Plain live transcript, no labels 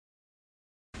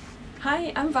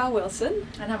Hi, I'm Val Wilson.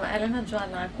 And I'm Elena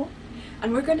Tzouanacou.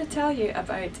 And we're going to tell you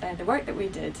about the work that we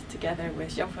did together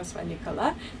with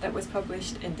Jean-François that was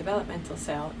published in Developmental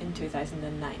Cell in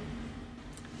 2009.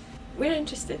 We're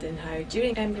interested in how,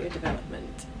 during embryo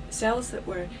development, cells that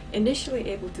were initially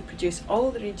able to produce all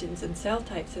the regions and cell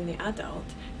types in the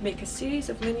adult make a series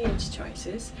of lineage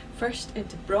choices, first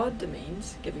into broad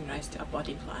domains, giving rise to a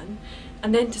body plan,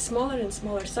 and then to smaller and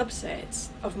smaller subsets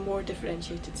of more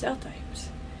differentiated cell types.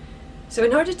 So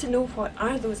in order to know what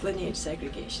are those lineage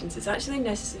segregations, it's actually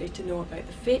necessary to know about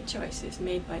the fate choices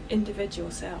made by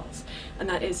individual cells, and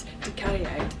that is to carry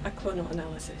out a clonal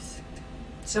analysis.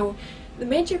 So the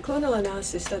major clonal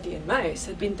analysis study in mouse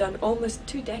had been done almost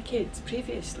 2 decades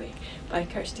previously by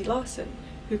Kirsty Lawson,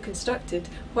 who constructed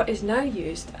what is now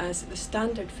used as the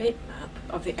standard fate map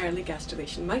of the early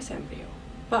gastrulation mouse embryo.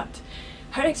 But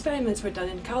her experiments were done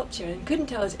in culture and couldn't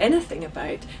tell us anything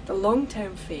about the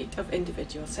long-term fate of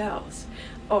individual cells,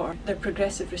 or their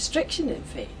progressive restriction in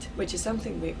fate, which is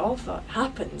something we all thought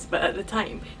happens, but at the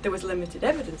time there was limited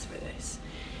evidence for this.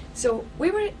 So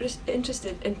we were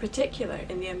interested in particular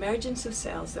in the emergence of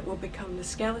cells that will become the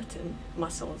skeleton,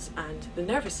 muscles, and the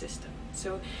nervous system.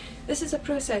 So this is a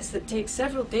process that takes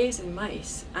several days in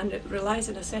mice, and it relies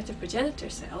on a set of progenitor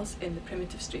cells in the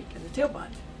primitive streak and the tail bud.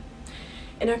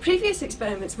 In our previous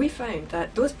experiments, we found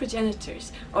that those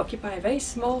progenitors occupy a very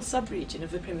small subregion of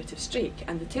the primitive streak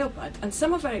and the tail bud, and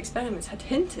some of our experiments had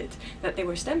hinted that they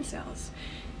were stem cells.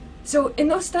 So in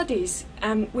those studies,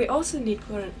 we also need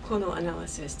clonal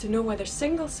analysis to know whether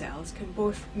single cells can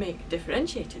both make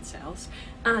differentiated cells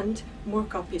and more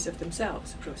copies of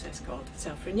themselves, a process called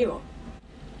self-renewal.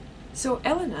 So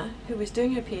Elena, who was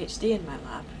doing her PhD in my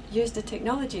lab, used a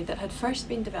technology that had first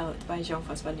been developed by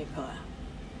Jean-François.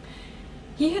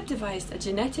 He had devised a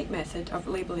genetic method of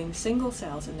labelling single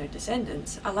cells and their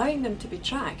descendants, allowing them to be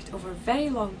tracked over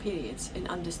very long periods in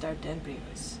undisturbed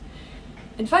embryos.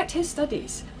 In fact, his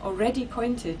studies already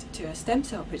pointed to a stem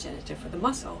cell progenitor for the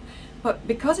muscle, but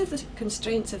because of the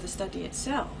constraints of the study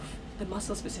itself, the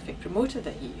muscle-specific promoter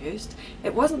that he used,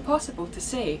 it wasn't possible to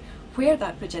say where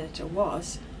that progenitor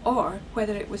was, or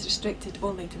whether it was restricted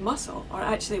only to muscle, or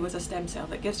actually was a stem cell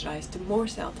that gives rise to more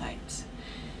cell types.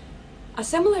 A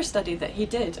similar study that he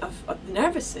did of the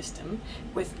nervous system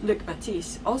with Luc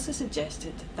Matisse also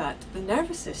suggested that the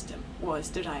nervous system was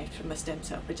derived from a stem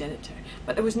cell progenitor,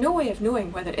 but there was no way of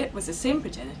knowing whether it was the same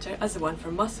progenitor as the one for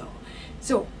muscle.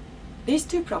 So these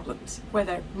two problems,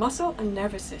 whether muscle and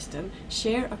nervous system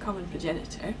share a common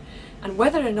progenitor, and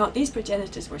whether or not these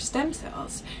progenitors were stem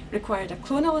cells, required a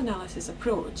clonal analysis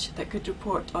approach that could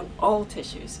report on all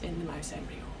tissues in the mouse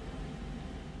embryo.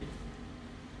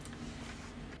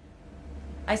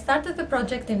 I started the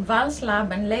project in Val's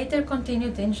lab and later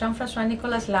continued in Jean-François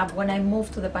Nicolas' lab when I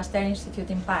moved to the Pasteur Institute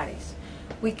in Paris.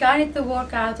 We carried the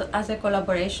work out as a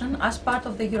collaboration as part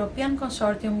of the European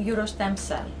consortium Eurostem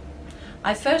Cell.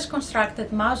 I first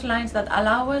constructed mouse lines that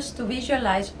allow us to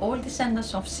visualize all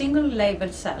descendants of single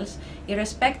labeled cells,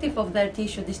 irrespective of their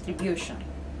tissue distribution.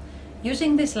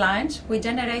 Using these lines, we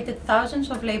generated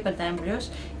thousands of labeled embryos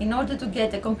in order to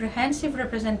get a comprehensive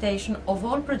representation of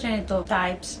all progenitor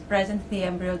types present in the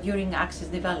embryo during axis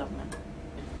development.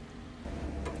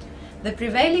 The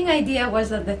prevailing idea was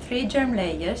that the 3 germ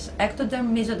layers,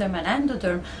 ectoderm, mesoderm, and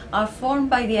endoderm, are formed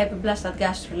by the epiblast at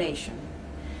gastrulation.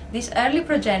 These early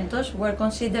progenitors were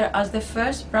considered as the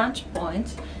first branch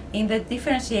points in the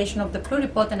differentiation of the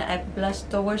pluripotent epiblast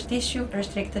towards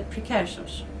tissue-restricted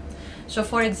precursors. So,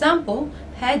 for example,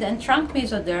 head and trunk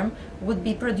mesoderm would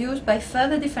be produced by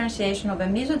further differentiation of a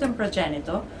mesoderm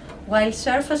progenitor, while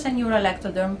surface and neural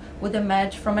ectoderm would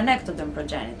emerge from an ectoderm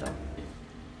progenitor.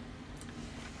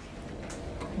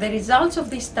 The results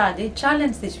of this study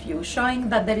challenge this view, showing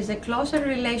that there is a closer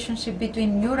relationship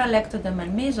between neural ectoderm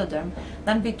and mesoderm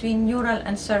than between neural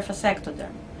and surface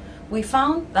ectoderm. We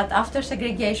found that after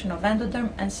segregation of endoderm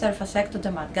and surface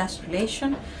ectoderm at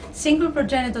gastrulation, single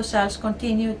progenitor cells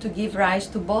continue to give rise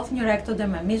to both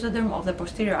neurectoderm and mesoderm of the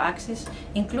posterior axis,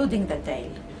 including the tail.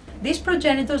 These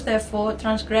progenitors therefore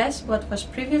transgress what was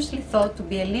previously thought to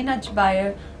be a lineage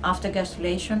barrier after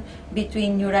gastrulation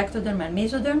between neurectoderm and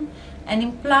mesoderm, and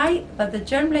imply that the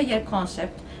germ-layer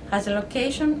concept has a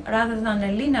location rather than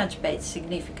a lineage-based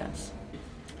significance.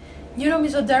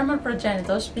 Neuromesodermal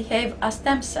progenitors behave as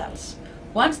stem cells.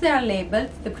 Once they are labeled,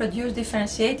 they produce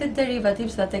differentiated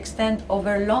derivatives that extend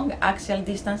over long axial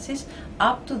distances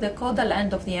up to the caudal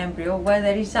end of the embryo where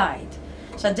they reside,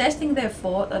 suggesting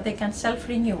therefore that they can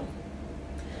self-renew.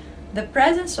 The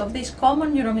presence of these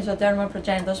common neuromesodermal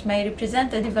progenitors may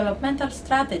represent a developmental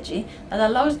strategy that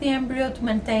allows the embryo to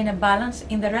maintain a balance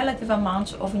in the relative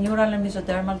amounts of neural and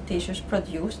mesodermal tissues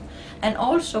produced, and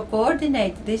also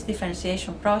coordinate this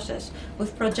differentiation process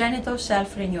with progenitor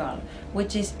self-renewal,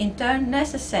 which is in turn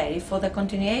necessary for the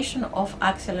continuation of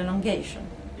axial elongation.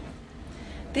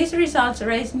 These results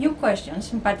raise new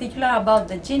questions, in particular about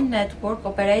the gene network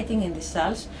operating in the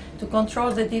cells to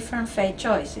control the different fate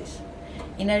choices.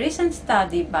 In a recent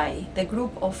study by the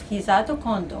group of Hisato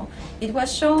Kondo, it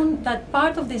was shown that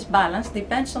part of this balance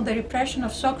depends on the repression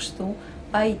of SOX2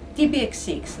 by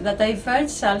TBX6 that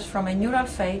diverts cells from a neural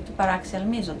fate to paraxial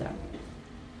mesoderm.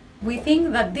 We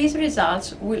think that these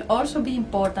results will also be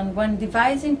important when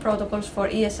devising protocols for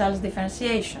ESL's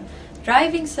differentiation.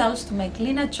 Driving cells to make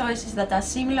lineage choices that are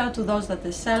similar to those that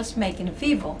the cells make in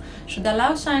vivo should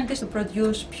allow scientists to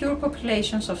produce pure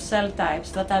populations of cell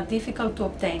types that are difficult to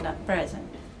obtain at present.